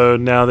know, so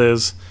now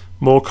there's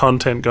more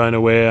content going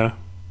to air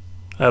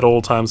at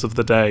all times of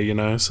the day, you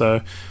know,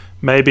 so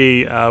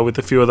maybe with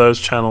a few of those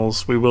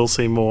channels we will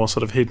see more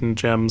sort of hidden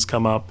gems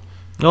come up.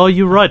 Oh,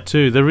 you're right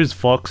too. There is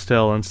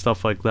Foxtel and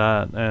stuff like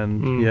that,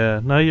 and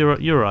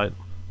you're right.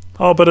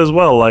 Oh, but as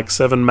well, like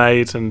Seven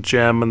Mate and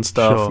Gem and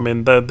stuff. Sure. I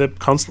mean, they're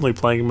constantly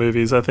playing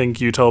movies. I think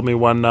you told me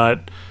one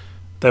night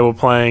they were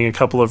playing a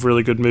couple of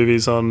really good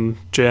movies on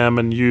Gem,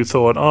 and you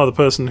thought, oh, the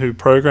person who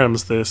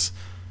programs this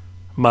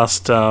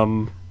must be a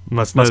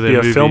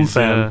movies, film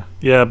fan.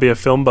 Yeah, be a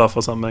film buff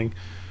or something.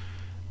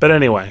 But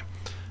anyway,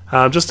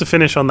 just to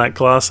finish on that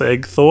glass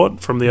egg thought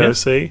from the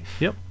OC,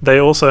 they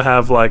also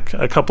have like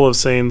a couple of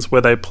scenes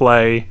where they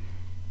play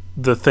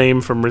the theme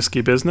from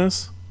Risky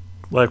Business,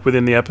 like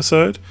within the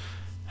episode.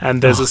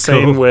 And there's a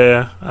scene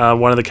where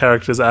one of the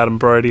characters, Adam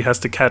Brody, has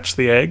to catch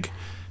the egg.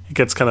 It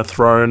gets kind of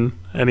thrown,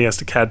 and he has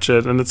to catch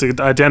it, and it's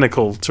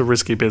identical to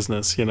Risky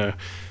Business, you know.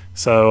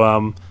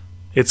 So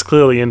it's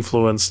clearly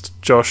influenced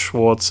Josh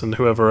Schwartz and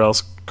whoever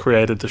else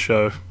created the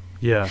show.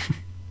 Yeah.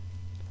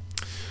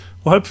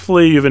 Well,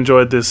 hopefully you've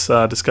enjoyed this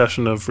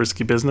discussion of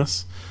Risky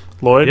Business.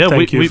 Lloyd,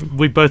 thank you.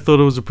 We both thought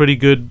it was a pretty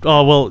good...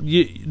 Oh, well,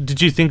 did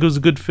you think it was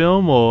a good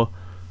film, or...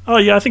 Oh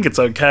yeah, I think it's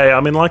okay.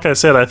 I mean, like I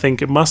said, I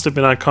think it must have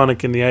been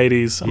iconic in the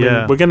 80s. I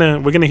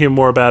mean, we're gonna hear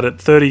more about it.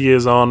 30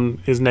 years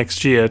on is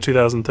next year,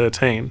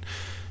 2013.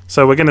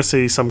 So we're gonna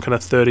see some kind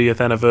of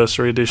 30th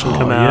anniversary edition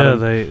come out.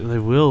 Yeah, they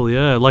will.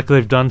 Yeah, like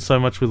they've done so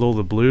much with all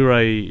the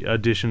Blu-ray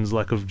editions,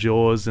 like of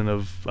Jaws and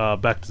of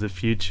Back to the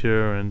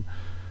Future, and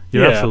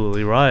you're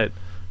absolutely right.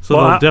 So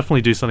they'll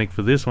definitely do something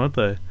for this, won't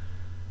they?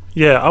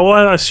 Yeah, well,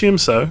 I assume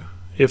so,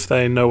 if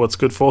they know what's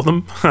good for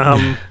them.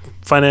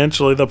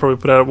 Financially, they'll probably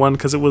put out one,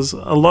 because it was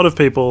a lot of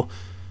people,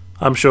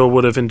 I'm sure,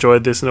 would have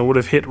enjoyed this, and it would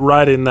have hit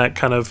right in that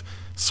kind of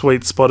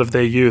sweet spot of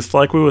their youth.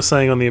 Like we were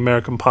saying on the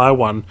American Pie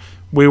one,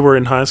 we were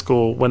in high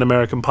school when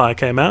American Pie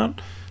came out.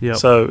 Yep.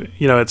 So,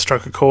 you know, it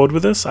struck a chord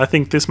with us. I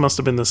think this must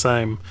have been the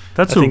same.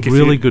 That's a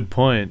really good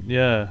point,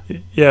 yeah.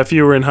 Yeah, if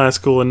you were in high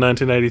school in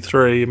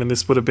 1983, I mean,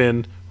 this would have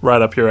been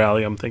right up your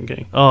alley, I'm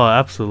thinking. Oh,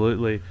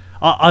 absolutely.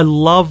 I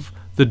love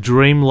the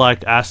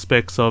dreamlike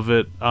aspects of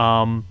it,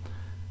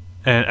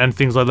 and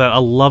things like that. I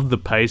love the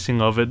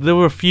pacing of it. There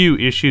were a few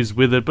issues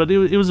with it, but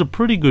it was a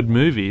pretty good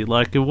movie.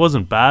 Like, it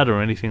wasn't bad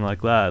or anything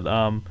like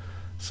that.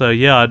 So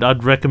yeah,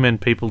 I'd recommend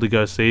people to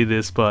go see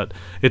this, but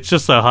it's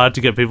just so hard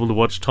to get people to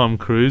watch Tom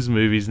Cruise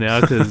movies now,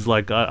 because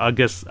like I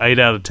guess 8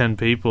 out of 10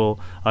 people,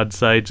 I'd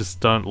say, just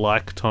don't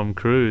like Tom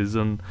Cruise,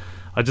 and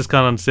I just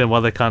can't understand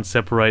why they can't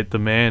separate the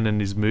man and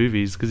his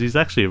movies, because he's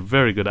actually a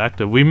very good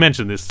actor. We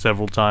mentioned this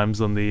several times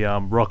on the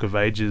Rock of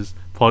Ages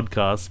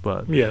podcast,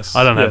 but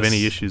I don't have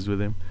any issues with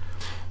him.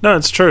 No,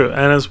 it's true.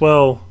 And as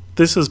well,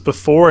 this is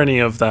before any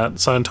of that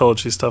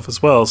Scientology stuff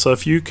as well. So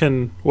if you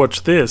can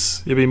watch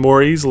this, you'd be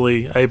more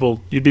easily able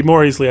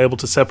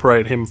to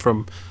separate him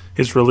from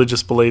his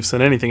religious beliefs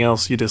and anything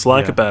else you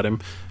dislike about him,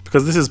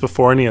 because this is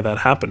before any of that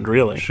happened,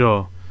 really.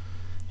 Sure.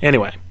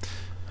 Anyway,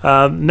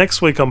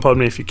 next week on Pod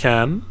Me If You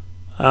Can,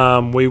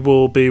 we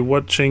will be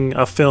watching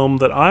a film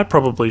that I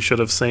probably should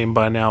have seen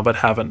by now but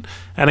haven't.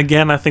 And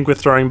again, I think we're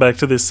throwing back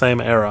to this same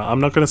era. I'm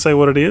not going to say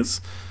what it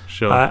is.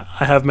 Sure.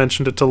 I have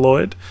mentioned it to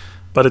Lloyd,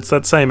 but it's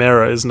that same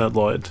era, isn't it,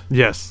 Lloyd?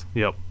 Yes.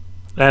 Yep.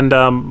 And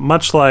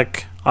much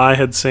like I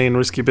had seen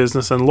Risky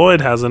Business and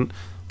Lloyd hasn't,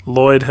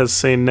 Lloyd has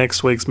seen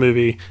next week's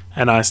movie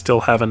and I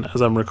still haven't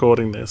as I'm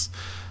recording this.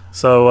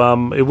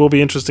 So it will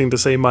be interesting to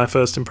see my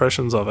first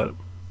impressions of it.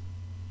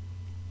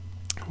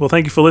 Well,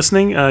 thank you for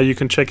listening. You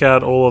can check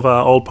out all of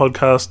our old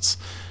podcasts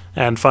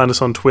and find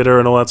us on Twitter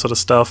and all that sort of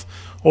stuff.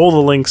 All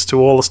the links to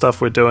all the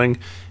stuff we're doing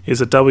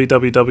is at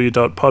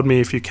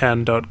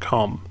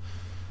www.podmeifyoucan.com.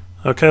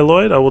 Okay,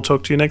 Lloyd, I will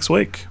talk to you next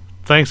week.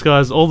 Thanks,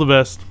 guys. All the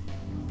best.